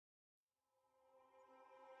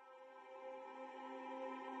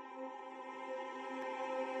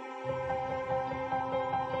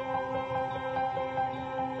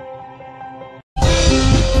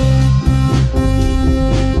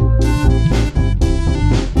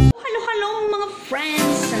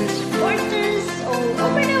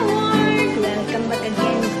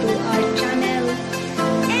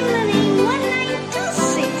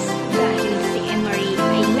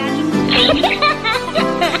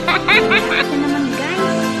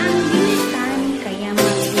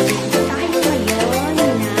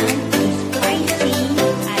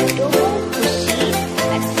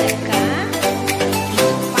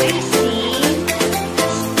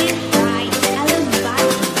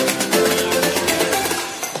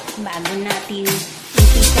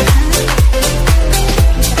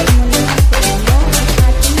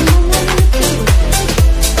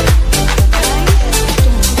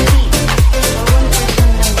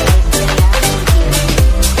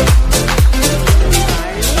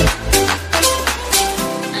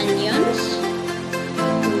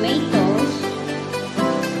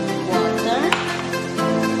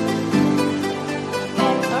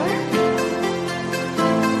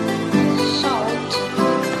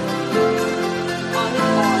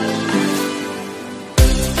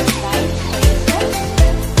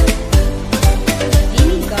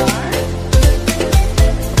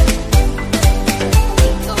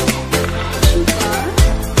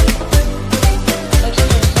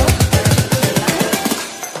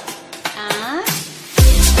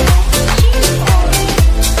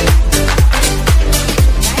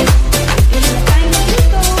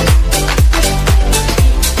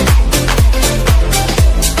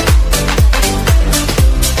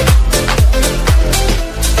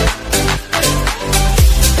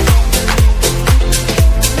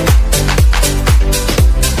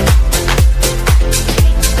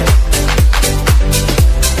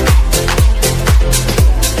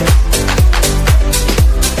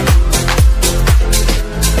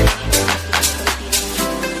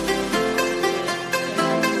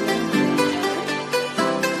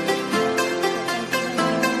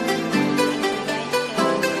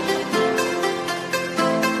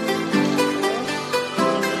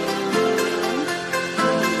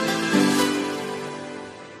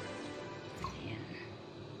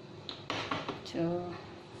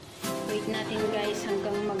Wait natin guys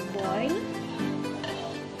hanggang mag-boil.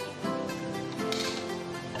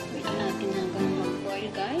 Wait natin hanggang mag-boil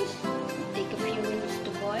guys. Take a few minutes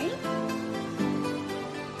to boil.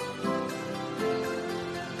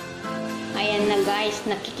 Ayan na guys,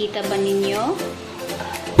 nakikita ba ninyo?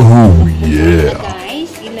 Oh yeah!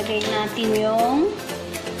 Guys, ilagay natin yung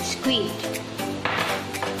squid.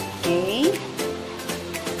 Okay.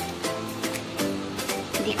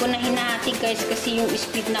 Hindi ko na hinahati guys kasi yung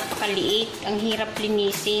squid napakaliit. Ang hirap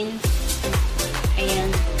linisin. Ayan.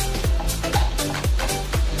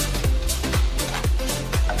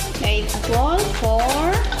 Let it boil for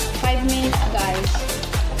 5 minutes guys.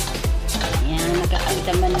 Ayan,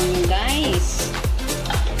 nakakita man ninyo guys.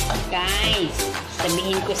 Guys,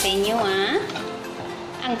 sabihin ko sa inyo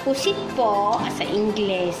ang pusit po sa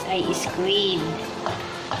English ay squid.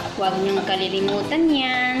 Huwag niyong kalilimutan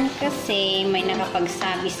yan kasi may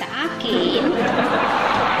nakapagsabi sa akin na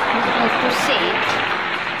ang pusit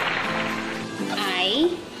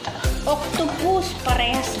ay octopus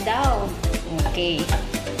parehas daw. Okay.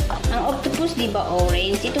 Ang octopus di ba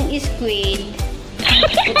orange? Itong squid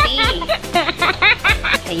puti.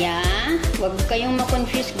 Kaya huwag kayong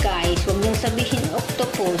ma-confuse guys. Huwag niyong sabihin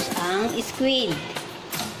octopus ang squid.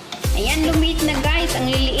 Ayan, lumiit na guys.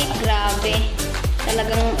 Ang liliit, grabe.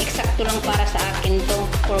 Talagang eksakto lang para sa akin to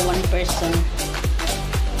for one person.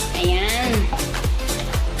 Ayan.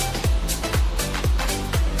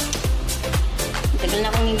 Tagal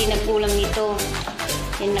na akong hindi nagkulang nito.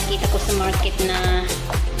 Yan nakita ko sa market na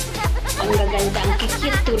ang gaganda, ang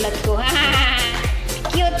cute tulad ko. Ha!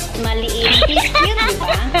 Cute, maliit. Cute,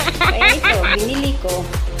 diba? Kaya ito, binili ko.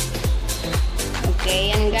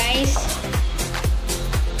 Okay, yan guys.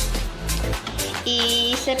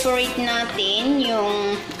 I-separate natin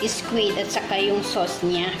yung squid at saka yung sauce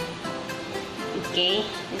niya. Okay,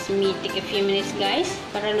 let's take a few minutes guys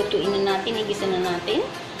para lutuin na natin, igisa na natin.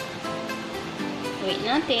 Wait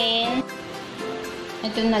natin.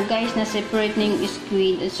 Ito na guys, na-separate na yung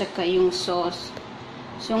squid at saka yung sauce.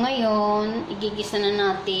 So ngayon, igigisa na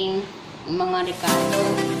natin yung mga ricotta.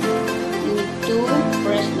 You need to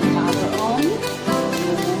press the cover on.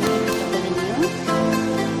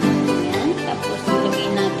 Tapos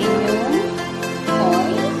ilagay natin yung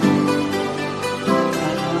oil.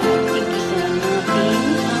 Para igisa na natin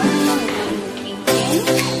ang mga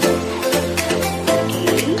ingredients.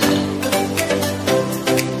 Okay.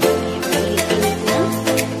 Malitinit na.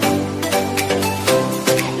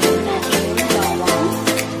 Ilagay natin yung bawang.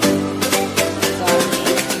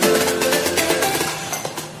 Garlic.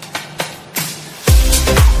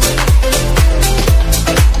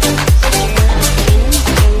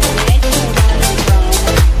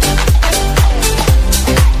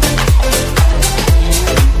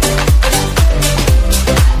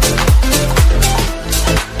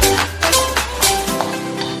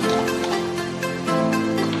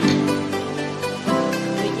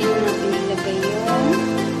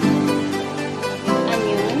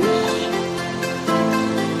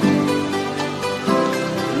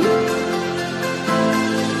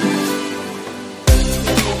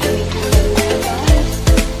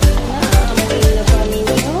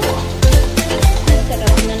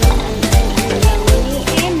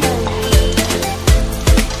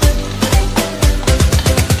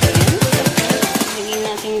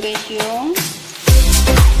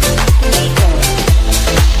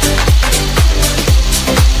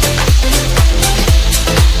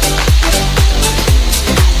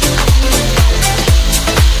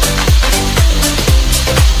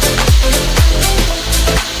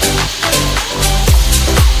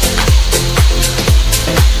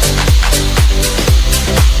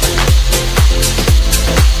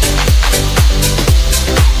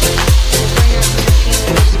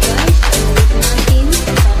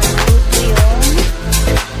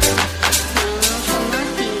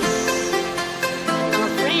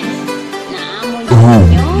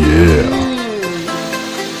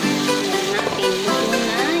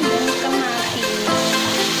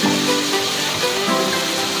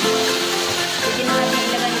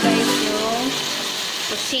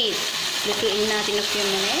 Lutuin natin a few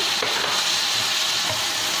minutes.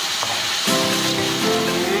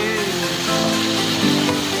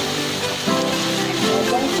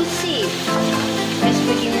 Adobong pusit. Tapos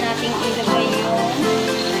pwede natin ilagay yung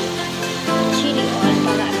chili oil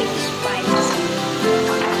para a bit spicy.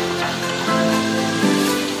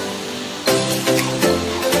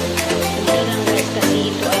 Hindi lang guys kasi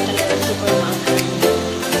ito ay talaga super maanghang.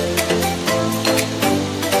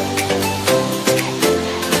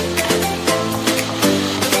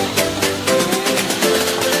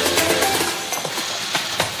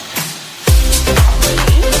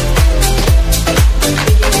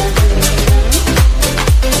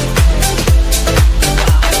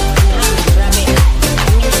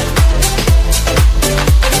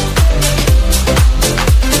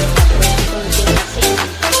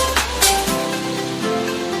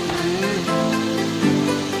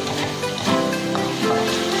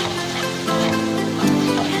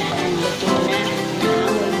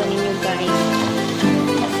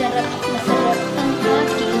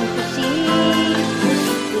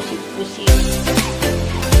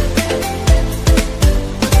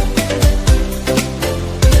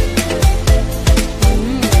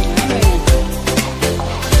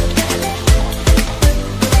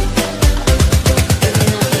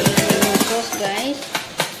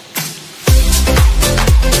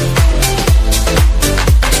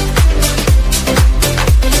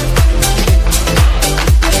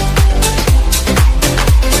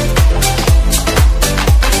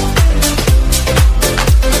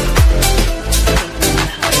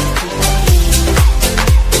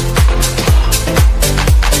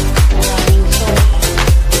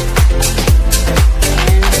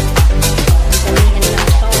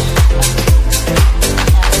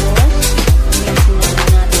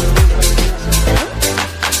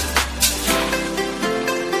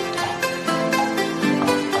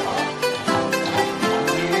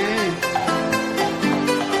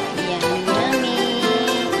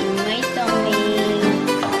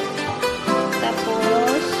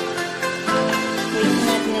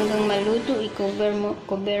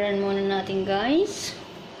 Kuberan muna natin, guys.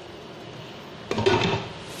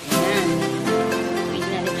 Ayan. Wait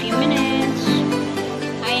natin a few minutes.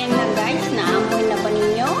 Ayan na, guys. Naamoy na ba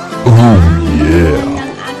ninyo? Yeah.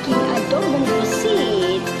 Ang aking adobong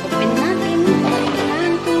pusit. Open natin para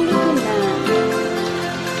tingnan kung luto na.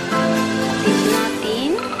 Taste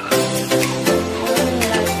natin. Ang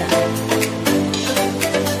lasa.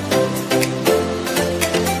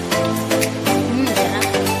 Sarap.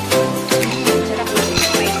 Sarap yung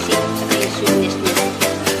spicy. Saka yung sweetness niya.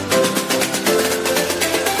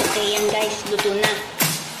 Okay, yan guys. Luto na.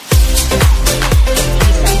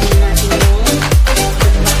 Igisa muna natin yung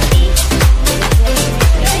alugbati.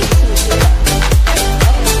 Guys, luto na.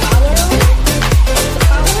 Off the power on. Off the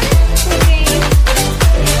power. Okay.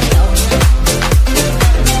 Ayan, off na. Luto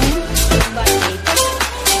natin yung alugbati.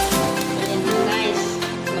 Ayan na guys.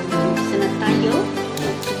 Mag-umpisa na tayo.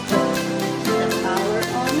 The power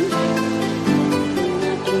on. Tingnan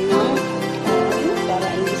natin ng oil para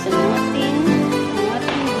igisa natin ang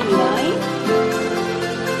ating gulay.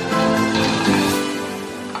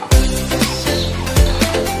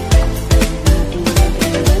 Natin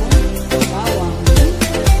ilagay yung bawang.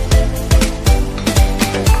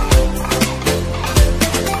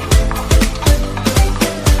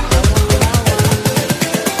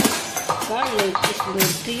 Garlic is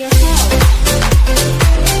good to your health.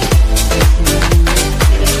 Ilagay na natin yung onions.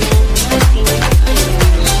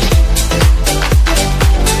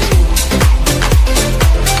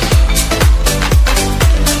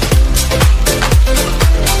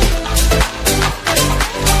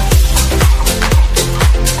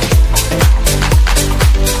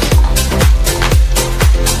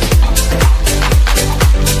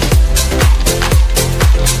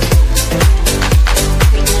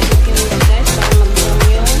 Wait natin a few minutes guys para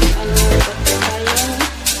mag-brown yung garlic.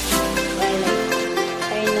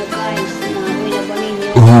 Ayun na guys, naamoy na ba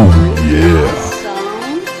ninyo? Yeah.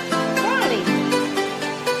 Isang garlic.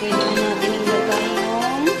 Pwede na natin ilagay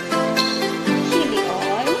yung chili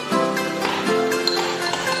oil.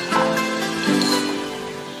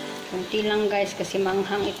 Kunti lang guys kasi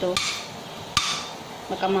manghang ito.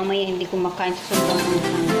 Baka mamaya hindi kumakain sa sobrang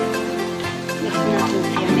manghang. Mix natin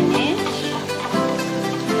a few minutes.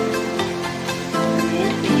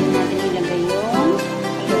 Ayan, pwede natin ilagay yung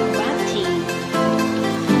alugbati.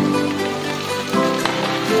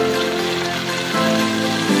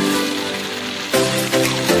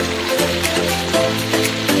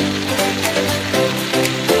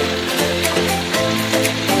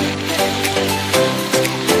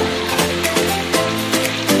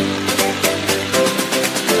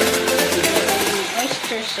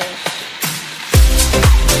 Oyster sauce.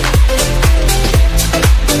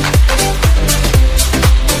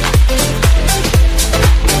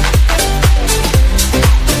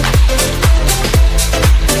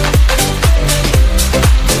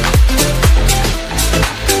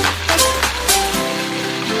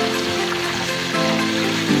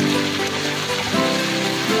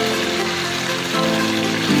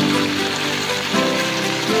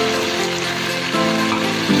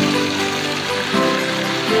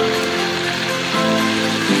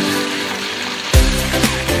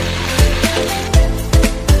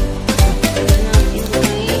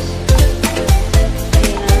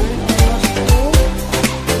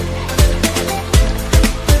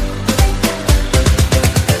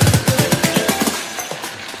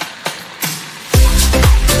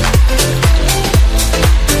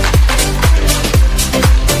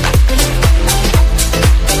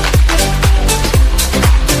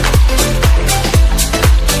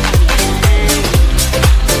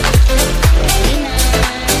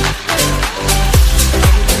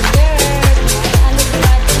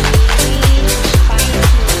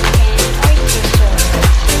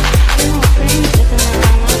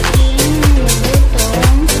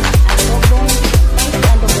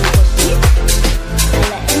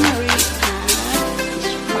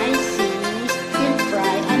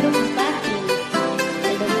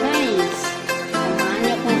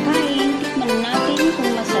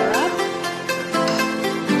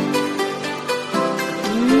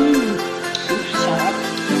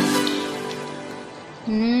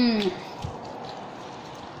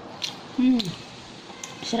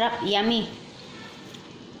 Sarap, yummy.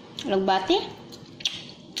 Alugbati.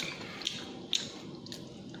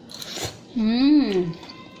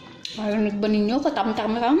 Marinig ba ninyo?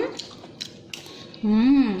 Katam-tam-tam.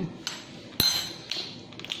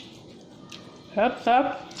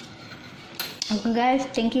 Sarap. Okay guys,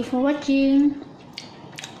 thank you for watching.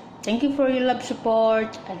 Thank you for your love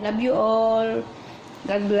support. I love you all.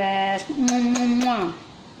 God bless. Mwah, mwah, mwah.